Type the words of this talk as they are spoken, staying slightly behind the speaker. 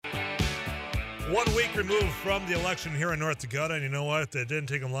1 week removed from the election here in North Dakota, and you know what? It didn't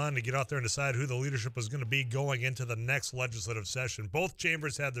take them long to get out there and decide who the leadership was going to be going into the next legislative session. Both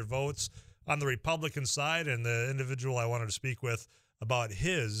chambers had their votes on the Republican side, and the individual I wanted to speak with about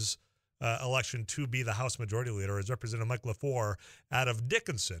his election to be the House Majority Leader is Representative Mike LaFleur out of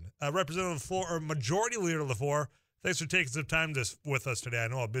Dickinson. Representative LaFleur, or Majority Leader LaFleur, thanks for taking some time with us today. I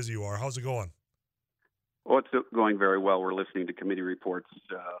know how busy you are. How's it going? Oh, it's going very well. We're listening to committee reports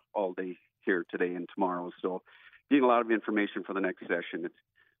all day here today and tomorrow, so getting a lot of information for the next session. It's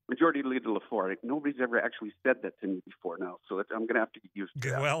Majority Leader LaFleur. Nobody's ever actually said that to me before now, so I'm going to have to get used to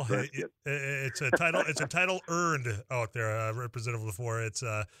that. Well, it's a title. It's a title earned out there, Representative LaFleur. It's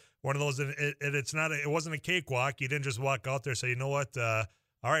one of those, and it's not. It wasn't a cakewalk. You didn't just walk out there and say, you know what.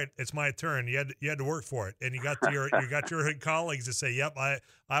 All right, it's my turn. You had to work for it, and you got your colleagues to say, "Yep,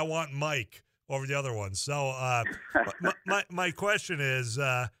 I want Mike over the other one." So, my question is,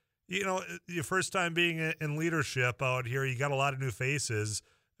 your first time being in leadership out here, you got a lot of new faces.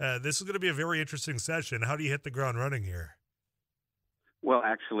 This is going to be a very interesting session. How do you hit the ground running here? Well,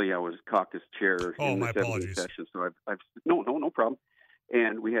 actually, I was caucus chair in the 70 session, so I've no problem.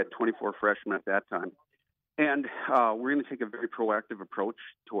 And we had 24 freshmen at that time. And we're going to take a very proactive approach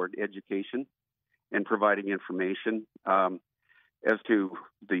toward education and providing information as to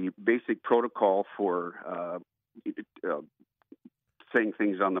the basic protocol for saying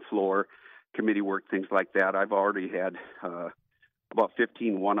things on the floor, committee work, things like that. I've already had about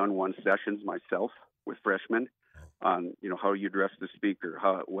 15 one-on-one sessions myself with freshmen on, how you address the speaker,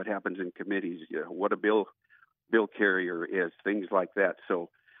 what happens in committees, what a bill carrier is, things like that. So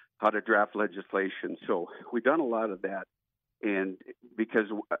how to draft legislation. So we've done a lot of that. And because,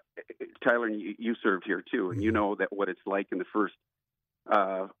 Tyler, you served here too, and you know that what it's like in the first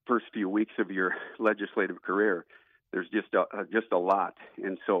few weeks of your legislative career, there's just a lot.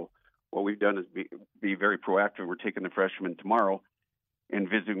 And so what we've done is be very proactive. We're taking the freshmen tomorrow and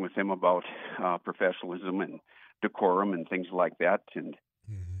visiting with them about professionalism and decorum and things like that, and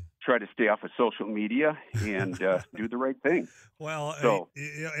try to stay off of social media and do the right thing. Well,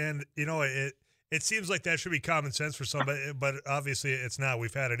 it seems like that should be common sense for somebody, but obviously it's not.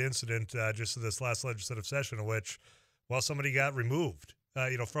 We've had an incident just in this last legislative session in which, somebody got removed,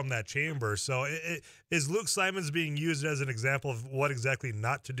 from that chamber. So is Luke Simons being used as an example of what exactly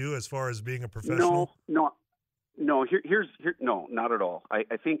not to do as far as being a professional? No. No, not at all.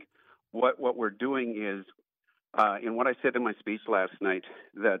 I think what we're doing is, in what I said in my speech last night,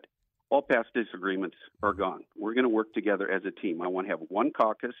 that all past disagreements are gone. We're going to work together as a team. I want to have one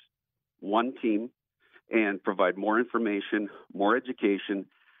caucus, one team, and provide more information, more education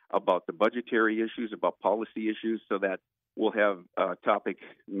about the budgetary issues, about policy issues, so that we'll have topic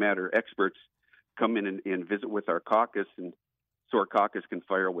matter experts come in and visit with our caucus, and so our caucus can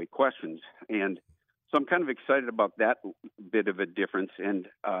fire away questions. And so I'm kind of excited about that bit of a difference, and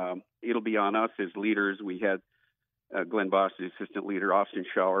it'll be on us as leaders. We had Glenn Boss, the assistant leader, Austin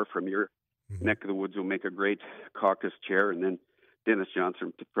Schauer from your neck of the woods will make a great caucus chair, and then Dennis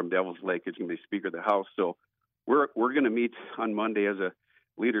Johnson from Devil's Lake is going to be Speaker of the House. So we're going to meet on Monday as a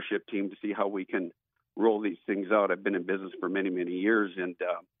leadership team to see how we can roll these things out. I've been in business for many, many years, and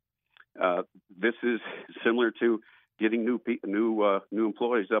this is similar to getting new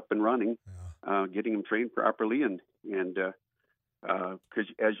employees up and running, getting them trained properly, and because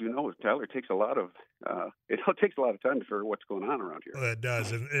as you know, Tyler, it takes a lot of time to figure out what's going on around here. Well, it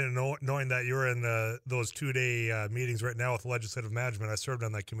does, and knowing that you're in those 2-day meetings right now with legislative management, I served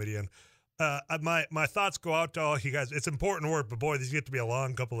on that committee, and my thoughts go out to all you guys. It's important work, but boy, these get to be a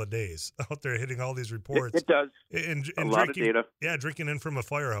long couple of days out there hitting all these reports. It does. And a lot of data. Yeah, drinking in from a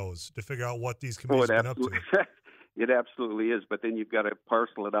fire hose to figure out what these committees have been up to. It absolutely is, but then you've got to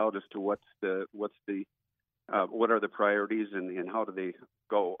parcel it out as to what are the priorities and how do they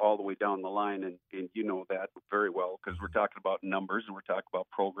go all the way down the line, and you know that very well because we're talking about numbers and we're talking about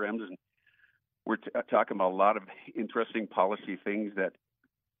programs and we're talking about a lot of interesting policy things that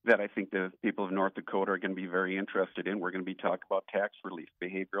I think the people of North Dakota are going to be very interested in. We're going to be talking about tax relief,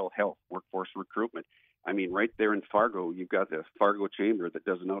 behavioral health, workforce recruitment. I mean, right there in Fargo, you've got the Fargo Chamber that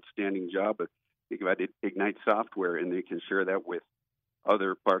does an outstanding job of Ignite software, and they can share that with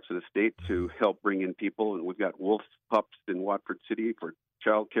other parts of the state to help bring in people. And we've got Wolf Pups in Watford City for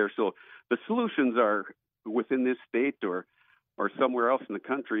child care. So the solutions are within this state or somewhere else in the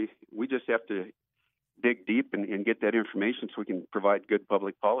country. We just have to dig deep and get that information so we can provide good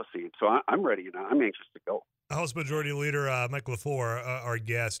public policy. So I'm ready. I'm anxious to go. House Majority Leader Mike LaFleur, our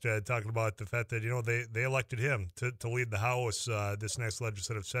guest, talking about the fact that they elected him to lead the House this next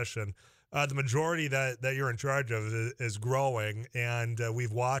legislative session. the majority that you're in charge of is growing, and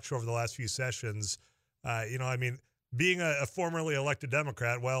we've watched over the last few sessions. Being a formerly elected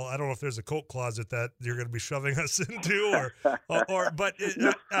Democrat, well, I don't know if there's a coat closet that you're going to be shoving us into, but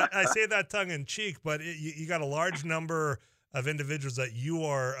I say that tongue in cheek, but you got a large number of individuals that you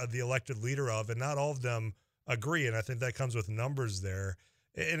are the elected leader of, and not all of them agree, and I think that comes with numbers there.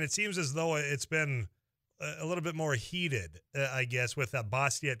 And it seems as though it's been a little bit more heated, I guess, with that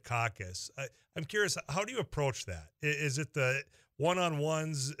Bastiat caucus. I'm curious, how do you approach that? Is it the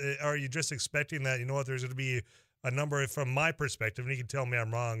one-on-ones? Are you just expecting that, there's going to be a number, from my perspective, and you can tell me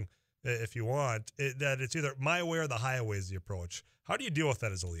I'm wrong if you want, that it's either my way or the highway is the approach. How do you deal with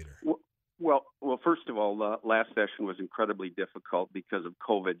that as a leader? Well, first of all, last session was incredibly difficult because of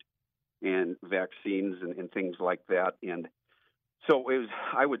COVID and vaccines and things like that. And so it was,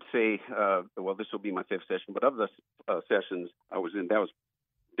 I would say, this will be my fifth session, but of the sessions I was in, that was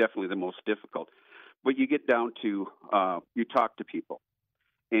definitely the most difficult. But you get down to, you talk to people.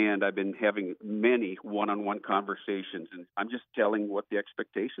 And I've been having many one-on-one conversations, and I'm just telling what the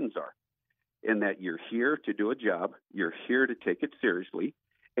expectations are, and that you're here to do a job, you're here to take it seriously,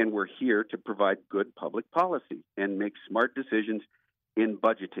 and we're here to provide good public policy and make smart decisions in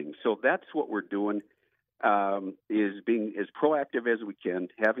budgeting. So that's what we're doing, is being as proactive as we can,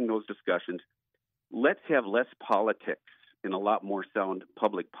 having those discussions. Let's have less politics and a lot more sound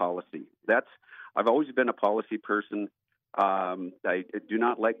public policy. I've always been a policy person. I do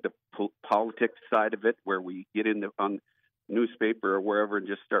not like the politics side of it, where we get on newspaper or wherever and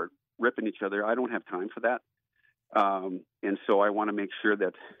just start ripping each other. I don't have time for that. And so I want to make sure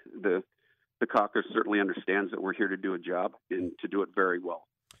that the caucus certainly understands that we're here to do a job and to do it very well.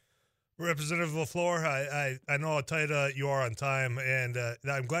 Representative LaFleur, I know how tight you are on time, and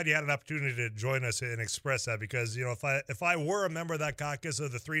I'm glad you had an opportunity to join us and express that, because, if I were a member of that caucus,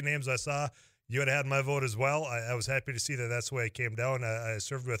 of the three names I saw, you had had my vote as well. I was happy to see that that's the way it came down. I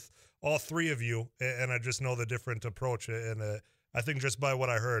served with all three of you, and I just know the different approach. And I think just by what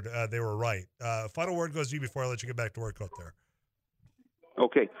I heard, they were right. Final word goes to you before I let you get back to work out there.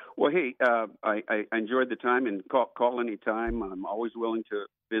 Okay. Well, hey, I enjoyed the time, and call anytime. I'm always willing to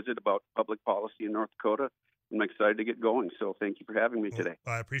visit about public policy in North Dakota. I'm excited to get going, so thank you for having me today.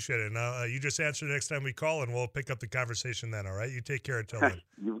 I appreciate it. Now, you just answer next time we call, and we'll pick up the conversation then, all right? You take care until then.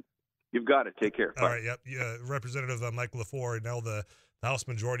 You've got it. Take care. All right. Yep. Yeah, Representative Mike LaFleur, now the House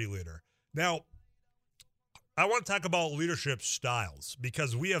Majority Leader. Now, I want to talk about leadership styles,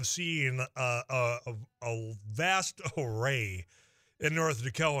 because we have seen a vast array in North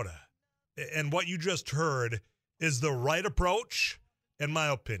Dakota. And what you just heard is the right approach, in my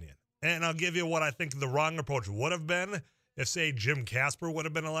opinion. And I'll give you what I think the wrong approach would have been if, say, Jim Casper would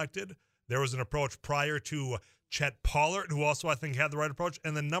have been elected. There was an approach prior to Chet Pollard, who also I think had the right approach,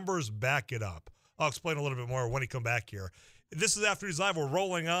 and the numbers back it up. I'll explain a little bit more when he come back here. This is Afternoons Live. We're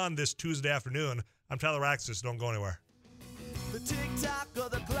rolling on this Tuesday afternoon. I'm Tyler Axis. Don't go anywhere.